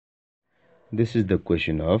This is the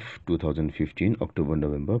question of 2015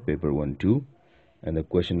 October-November paper 1-2, and the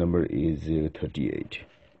question number is 38.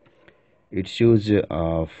 It shows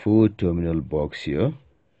a 4-terminal box here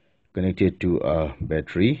connected to a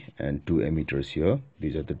battery and 2 ammeters here.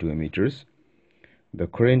 These are the 2 ammeters. The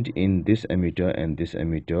current in this ammeter and this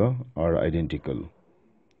ammeter are identical.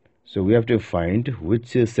 So we have to find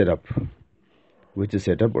which setup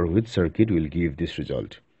or which circuit will give this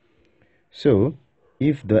result. So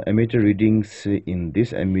if the ammeter readings in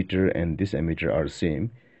this ammeter and this ammeter are same,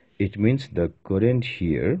 it means the current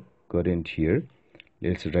here,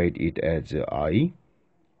 let's write it as I.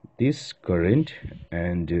 This current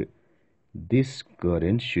and this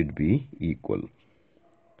current should be equal.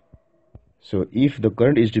 So if the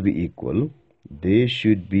current is to be equal, they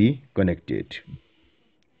should be connected.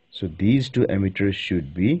 So these two ammeters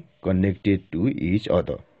should be connected to each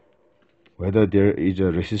other, whether there is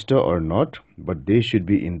a resistor or not, but they should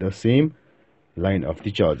be in the same line of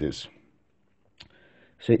the charges.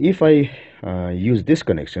 So if I use this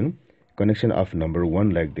connection of number 1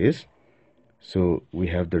 like this, so we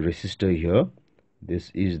have the resistor here,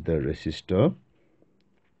 this is the resistor,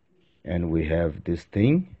 and we have this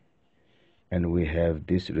thing, and we have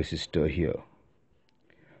this resistor here.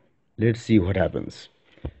 Let's see what happens.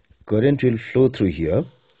 Current will flow through here,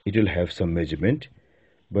 it will have some measurement,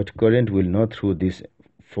 but current will not flow through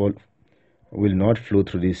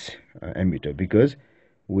this ammeter because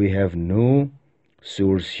we have no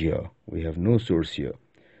source here.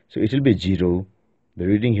 So it will be 0. The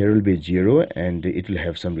reading here will be 0 and it will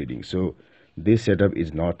have some reading. So this setup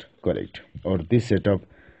is not correct, or this setup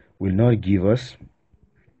will not give us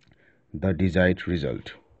the desired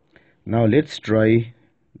result. Now let's try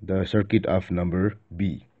the circuit of number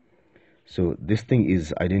B. So this thing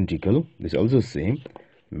is identical, this is also same.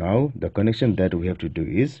 Now the connection that we have to do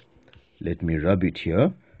is, let me rub it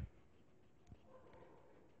here.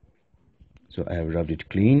 So I have rubbed it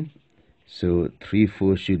clean. So 3,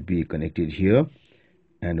 4 should be connected here,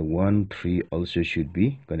 and 1, 3 also should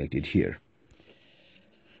be connected here.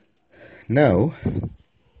 Now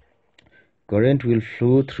current will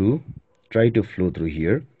try to flow through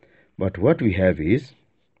here, but what we have is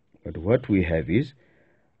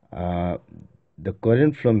the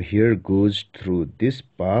current from here goes through this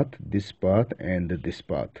path, and this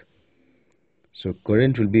path. So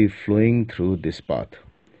current will be flowing through this path.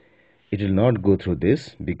 It will not go through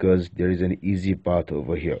this because there is an easy path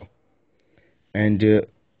over here, and there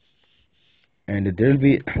will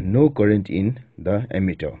be no current in the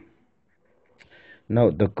ammeter. Now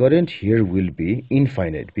the current here will be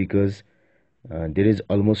infinite because there is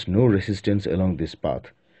almost no resistance along this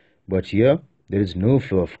path, but here there is no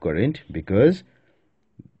flow of current because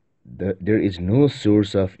there is no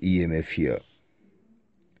source of EMF here.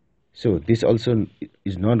 So this also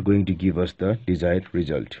is not going to give us the desired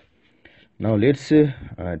result. Now let's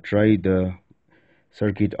try the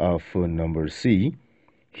circuit of number C.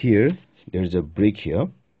 Here there is a break here,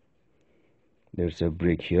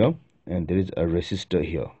 and there is a resistor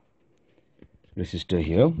here.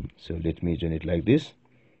 So let me join it like this.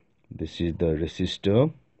 This is the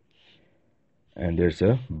resistor, and there's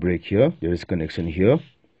a break here, there is connection here.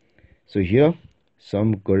 So here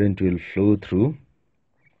some current will flow through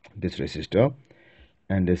this resistor,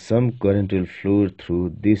 and some current will flow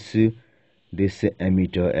through this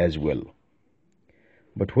ammeter as well.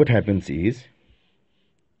 But what happens here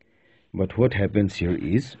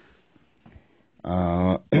is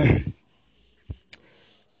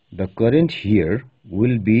the current here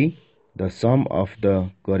will be the sum of the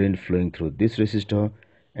current flowing through this resistor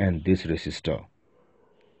and this resistor.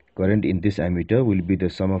 Current in this ammeter will be the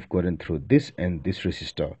sum of current through this and this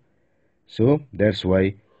resistor. So that's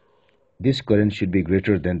why this current should be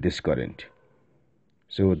greater than this current.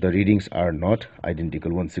 So the readings are not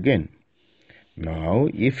identical once again. Now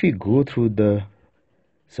if we go through the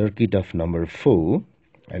circuit of number 4,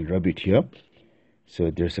 I'll rub it here.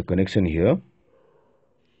 So there's a connection here.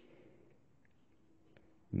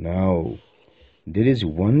 Now there is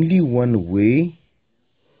only one way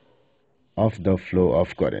of the flow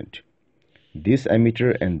of current. This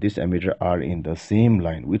ammeter and this ammeter are in the same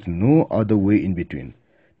line with no other way in between,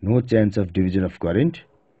 no chance of division of current.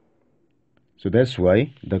 So that's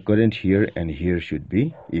why the current here and here should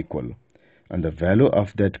be equal, and the value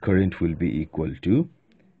of that current will be equal to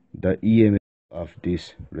the EMF of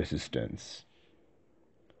this resistance.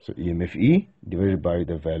 So EMF E divided by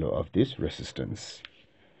the value of this resistance.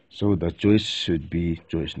 So the choice should be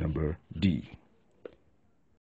choice number D.